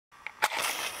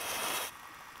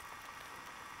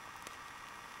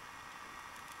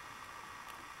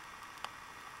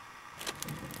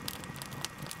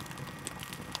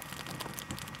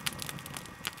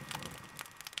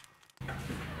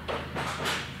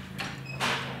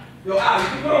Yo, Al, you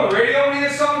can put on the radio when you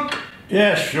hear something?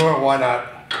 Yeah, sure, why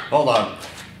not? Hold on.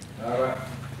 Alright.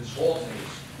 This whole thing is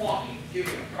fucking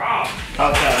giving a problem.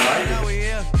 How's that, right?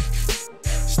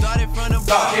 Stop,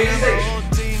 change the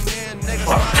station.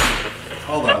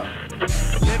 Hold on.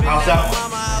 How's that one?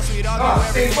 No,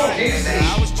 same phone, change the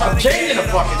station. I'm changing the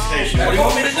fucking station. What do you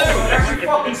want me to do? Every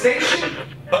fucking station?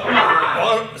 Come on.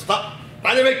 Well, stop.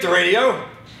 I didn't make the radio.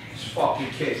 These fucking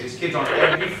kids. These kids on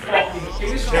every fucking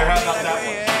kid. Here, how about that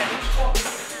one?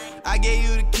 I gave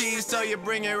you the keys, so you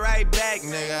bring it right back,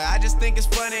 nigga. I just think it's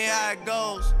funny how it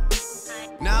goes.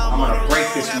 Now I'm gonna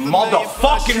break this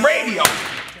motherfucking radio.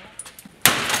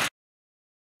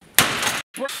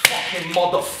 Fucking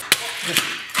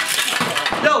motherfucker.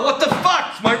 Yo, what the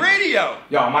fuck? It's my radio.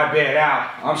 Yo, my bad,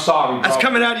 Al. I'm sorry, bro. That's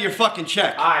coming out of your fucking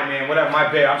check. Alright, man, whatever,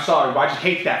 my bad. I'm sorry, bro. I just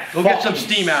hate that Go get some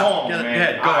steam out. Song, Get man.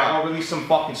 ahead, go Alright, on. I'll release some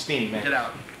fucking steam, man. Get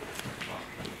out.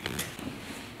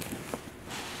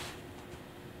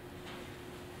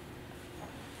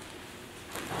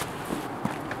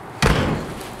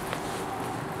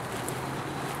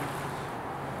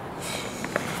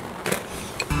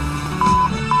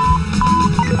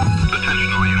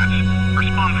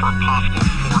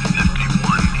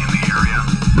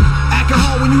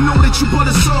 When you know that you butt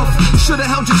us off, you should've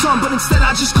held your tongue, but instead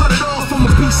I just cut it off. I'm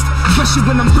a beast, especially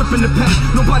when I'm gripping the pen.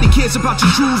 Nobody cares about your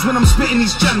jewels when I'm spitting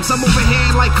these gems. I'm over here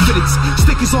like fitteds,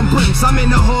 stickers on brims. I'm in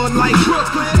the hood like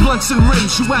Brooklyn, blunts and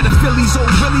rims. You at a Phillies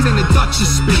old Willie, then the Dutch is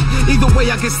spin. Either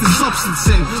way, I guess the substance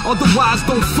in. Otherwise,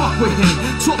 don't fuck with him.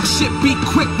 Talk shit, be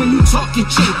quick when you talk your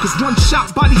chick. Cause one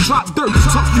shot, body drop dirt,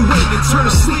 tuck you in and turn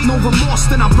to sleep. No remorse,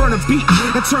 then I burn a beat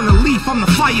and turn a leaf. I'm the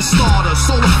Firestarta,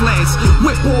 solar flares,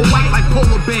 whip all white like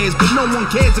polar bears, but no one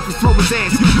cares if you throw his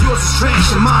ass. Yours is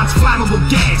trash and mine's flammable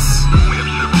gas. We have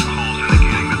several calls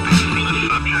indicating that they've seen a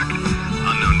subject,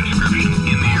 unknown description,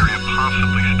 in the area,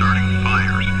 possibly starting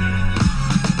fires.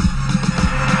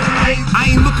 I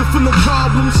ain't looking for no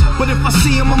problems, but if I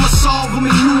see them, I'ma solve them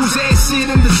and use acid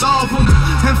and dissolve them.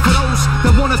 And for those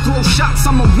that wanna throw shots,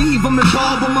 I'ma leave them and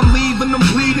bob them. I'm leaving them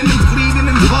bleeding and bleeding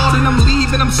and pardon. I'm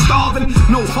leaving, I'm starving.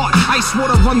 No heart, ice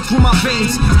water run through my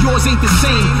veins. Yours ain't the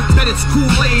same, bet it's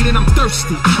Kool-Aid and I'm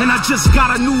thirsty, and I just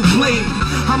got a new blade.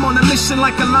 I'm on a mission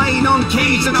like a lion on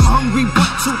cage, and I'm hungry but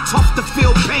too tough to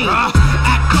feel pain.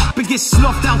 Act up and get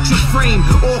snuffed out your frame,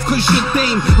 all cause your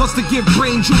dame loves to give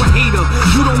brains. You a hater,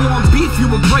 you don't want beef, you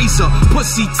a grazer.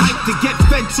 Pussy type to get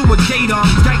fed to a gator.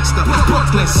 I'm gangster,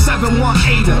 Brooklyn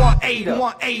 718er.